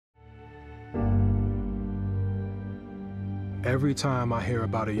Every time I hear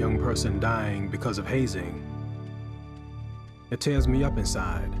about a young person dying because of hazing, it tears me up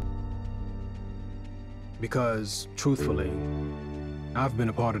inside. Because, truthfully, I've been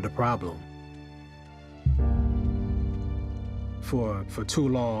a part of the problem. For too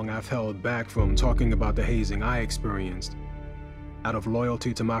long, I've held back from talking about the hazing I experienced out of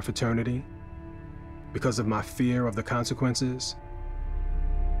loyalty to my fraternity, because of my fear of the consequences,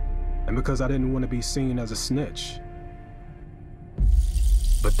 and because I didn't want to be seen as a snitch.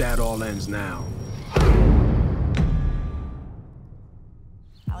 But that all ends now.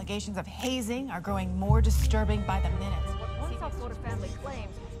 Allegations of hazing are growing more disturbing by the minute.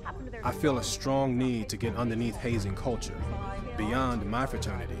 I feel a strong need to get underneath hazing culture, beyond my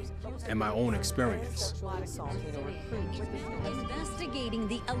fraternity and my own experience. Investigating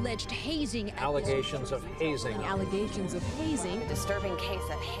the alleged hazing. Allegations of hazing. Allegations of hazing. A disturbing case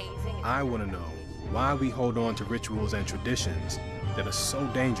of hazing. I want to know why we hold on to rituals and traditions that are so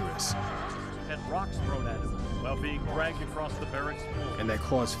dangerous. Had rocks thrown at him while being dragged across the barracks floor. And that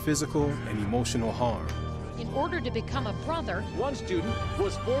cause physical and emotional harm. In order to become a brother, one student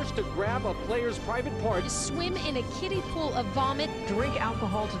was forced to grab a player's private part, swim in a kiddie pool of vomit, drink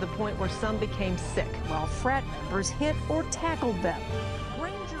alcohol to the point where some became sick, while frat members hit or tackled them.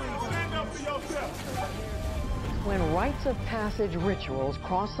 Stand up for yourself. When rites of passage rituals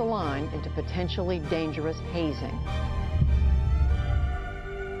cross the line into potentially dangerous hazing.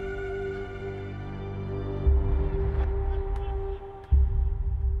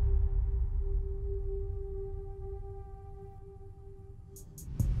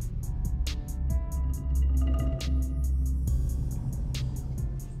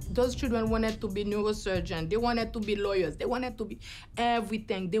 Those children wanted to be neurosurgeons, they wanted to be lawyers, they wanted to be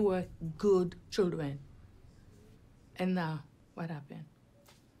everything. They were good children. And now, what happened?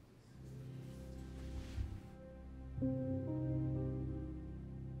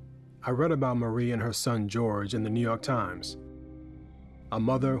 I read about Marie and her son George in the New York Times. A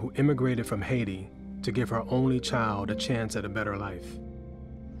mother who immigrated from Haiti to give her only child a chance at a better life.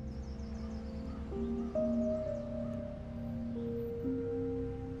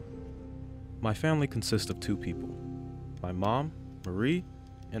 My family consists of two people, my mom, Marie,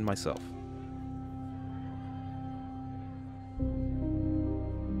 and myself.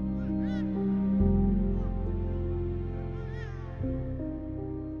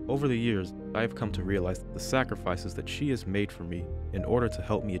 Over the years, I have come to realize the sacrifices that she has made for me in order to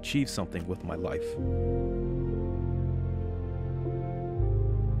help me achieve something with my life.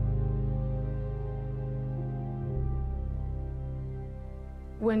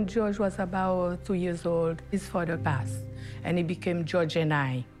 When George was about 2 years old, his father passed, and he became George and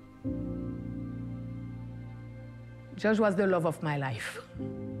I. George was the love of my life.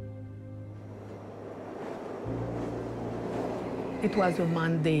 It was a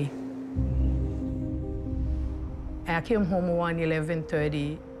Monday. I came home around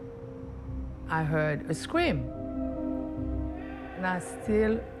 11:30. I heard a scream. And I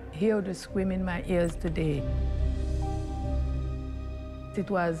still hear the scream in my ears today. It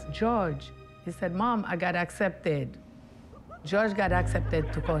was George. He said, "Mom, I got accepted." George got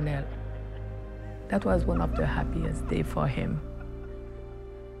accepted to Cornell. That was one of the happiest days for him.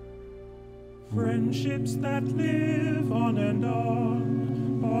 Friendships that live on and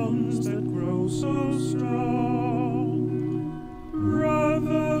on, bonds that grow so strong.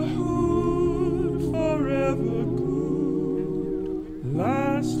 Brotherhood forever good,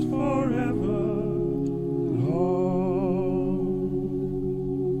 last forever long.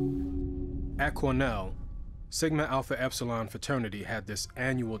 At Cornell, Sigma Alpha Epsilon fraternity had this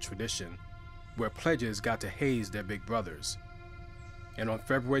annual tradition where pledges got to haze their big brothers. And on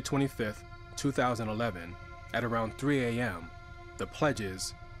February 25th, 2011, at around 3 a.m., the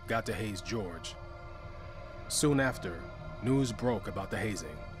pledges got to haze George. Soon after, news broke about the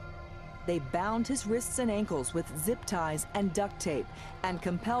hazing. They bound his wrists and ankles with zip ties and duct tape and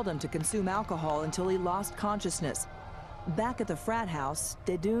compelled him to consume alcohol until he lost consciousness. Back at the frat house,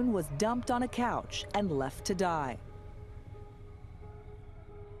 Desdunes was dumped on a couch and left to die.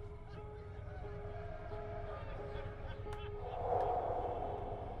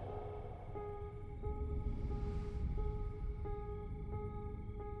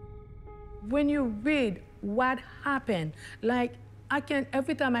 When you read what happened, like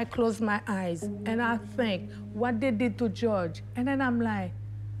every time I close my eyes and I think what they did to George, and then I'm like,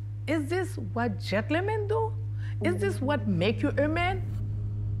 is this what gentlemen do? Is this what make you a man?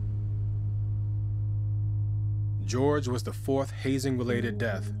 George was the fourth hazing-related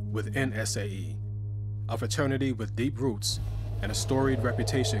death within SAE, a fraternity with deep roots and a storied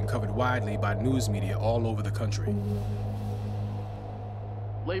reputation covered widely by news media all over the country.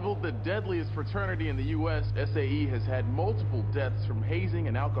 Labeled the deadliest fraternity in the U.S., SAE has had multiple deaths from hazing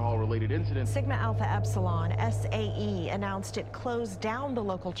and alcohol-related incidents. Sigma Alpha Epsilon, SAE, announced it closed down the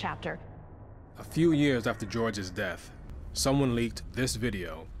local chapter. A few years after George's death, someone leaked this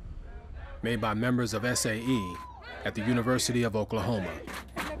video made by members of SAE at the University of Oklahoma.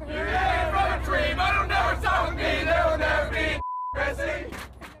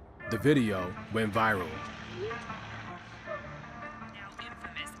 The video went viral.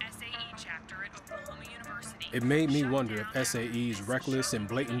 It made me wonder if SAE's reckless and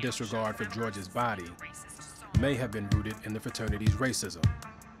blatant disregard for George's body may have been rooted in the fraternity's racism.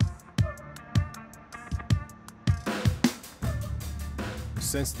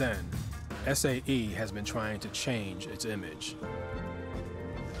 Since then, SAE has been trying to change its image.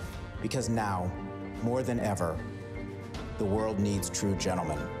 Because now, more than ever, the world needs true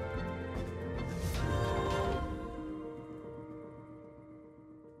gentlemen.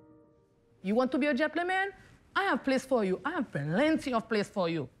 You want to be a gentleman? I have place for you. I have plenty of place for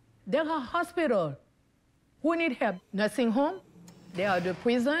you. There are hospitals who need help. Nursing home, there are the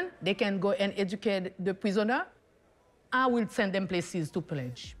prison. They can go and educate the prisoner. I will send them places to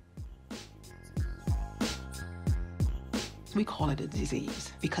pledge. We call it a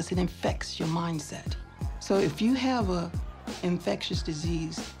disease because it infects your mindset. So if you have an infectious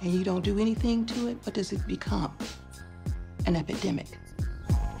disease and you don't do anything to it, what does it become? An epidemic.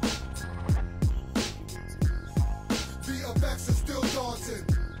 The effects are still daunting.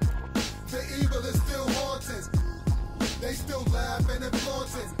 The evil is still haunting. They still laughing and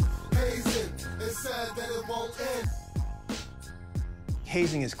flaunting. Hazing, it's sad that it won't end.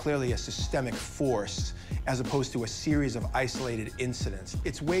 Hazing is clearly a systemic force as opposed to a series of isolated incidents.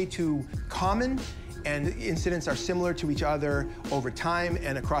 It's way too common, and incidents are similar to each other over time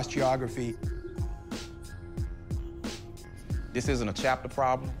and across geography. This isn't a chapter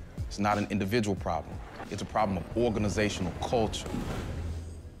problem. It's not an individual problem. It's a problem of organizational culture.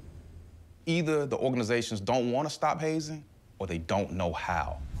 Either the organizations don't want to stop hazing, or they don't know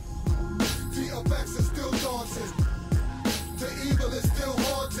how. The effects are still daunting. The evil is still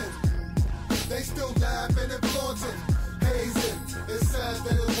haunting. They still laughing and flaunting. Hazing, it's sad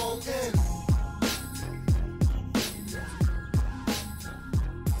that it won't end.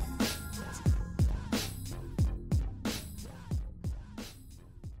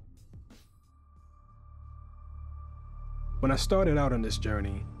 When I started out on this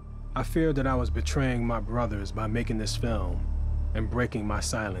journey, I feared that I was betraying my brothers by making this film and breaking my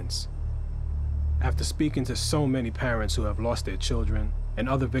silence. After speaking to so many parents who have lost their children and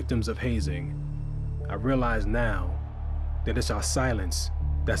other victims of hazing, I realize now that it's our silence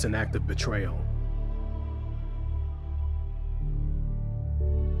that's an act of betrayal.